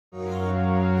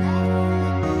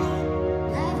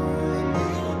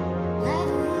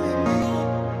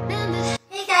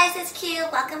it's Kieu.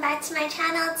 Welcome back to my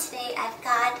channel. Today I've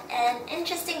got an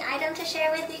interesting item to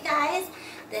share with you guys.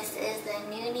 This is the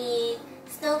Nooni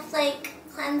Snowflake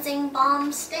Cleansing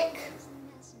Balm Stick.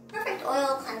 Perfect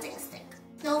Oil Cleansing Stick.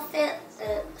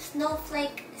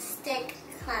 Snowflake Stick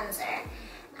Cleanser.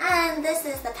 And this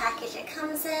is the package it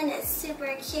comes in. It's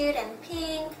super cute and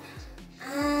pink.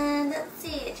 And let's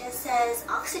see, it just says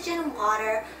Oxygen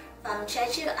Water from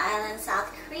Jeju Island,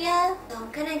 South Korea. So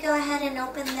I'm gonna go ahead and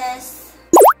open this.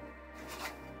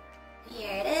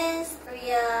 Here it is,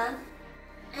 Korea.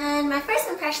 And my first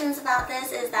impressions about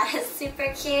this is that it's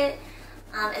super cute.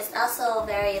 It's also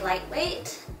very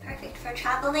lightweight, perfect for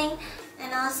traveling.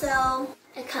 And also,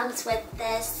 it comes with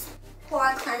this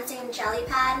pore cleansing jelly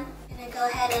pad. I'm gonna go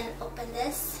ahead and open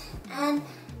this. And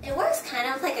it works kind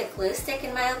of like a glue stick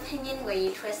in my opinion, where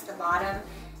you twist the bottom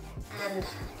and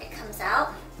it comes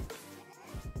out.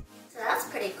 So that's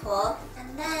pretty cool.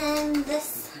 And then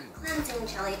this cleansing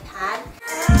jelly pad.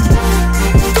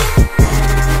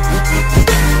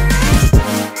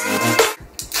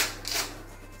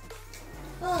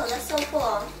 Oh, that's so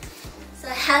cool. So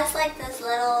it has like this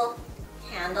little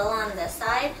handle on this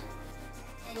side.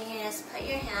 And you can just put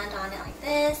your hand on it like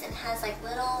this. And it has like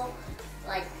little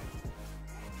like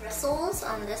bristles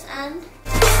on this end.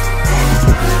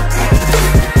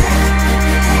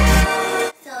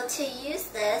 So to use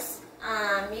this,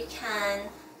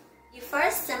 you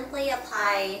first simply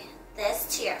apply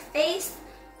this to your face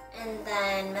and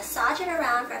then massage it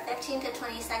around for 15 to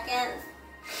 20 seconds,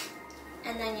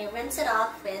 and then you rinse it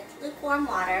off with lukewarm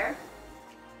water,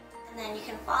 and then you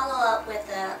can follow up with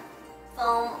a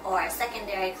foam or a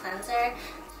secondary cleanser.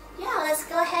 Yeah, let's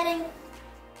go ahead and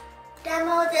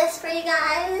demo this for you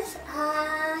guys.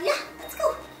 Yeah, let's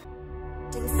go.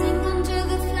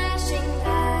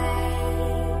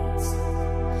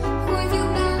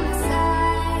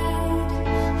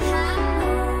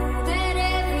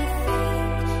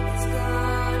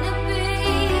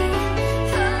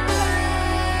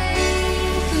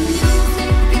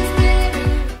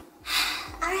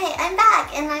 Alright, I'm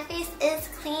back and my face is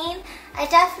clean. I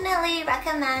definitely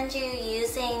recommend you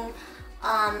using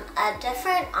a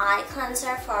different eye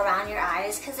cleanser for around your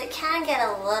eyes, because it can get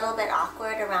a little bit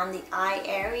awkward around the eye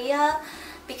area,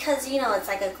 because you know it's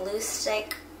like a glue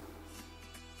stick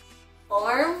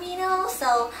form, you know,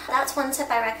 so that's one tip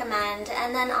I recommend.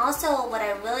 And then also what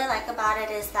I really like about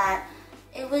it is that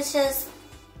it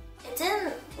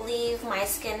didn't leave my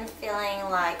skin feeling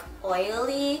like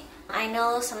oily. I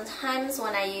know sometimes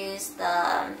when I use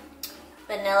the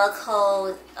Vanilla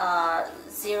Co.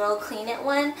 Zero Clean It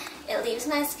one, it leaves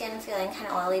my skin feeling kind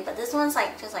of oily, but this one's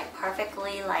like just like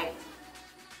perfectly like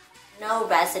no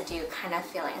residue kind of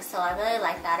feeling, so I really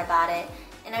like that about it.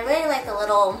 And I really like the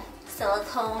little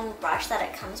silicone brush that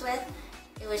it comes with.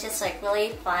 It was just like really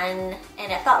fun,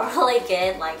 and it felt really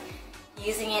good like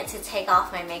using it to take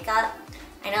off my makeup.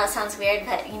 I know it sounds weird,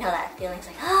 but you know that feeling's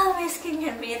like, oh, my skin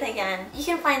can breathe again. You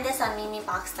can find this on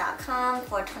memebox.com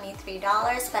for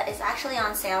 $23, but it's actually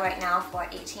on sale right now for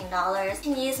 $18.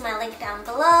 You can use my link down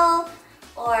below,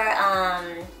 or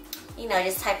you know,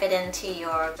 just type it into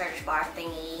your search bar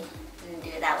thingy and do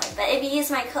it that way. But if you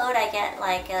use my code, I get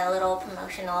like a little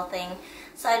promotional thing,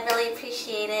 so I'd really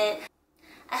appreciate it.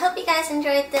 I hope you guys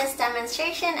enjoyed this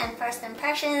demonstration and first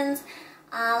impressions.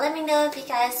 Let me know if you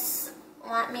guys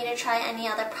want me to try any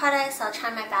other products. I'll try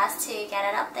my best to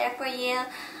get it up there for you.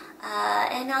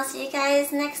 And I'll see you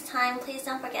guys next time. Please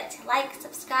don't forget to like,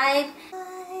 subscribe.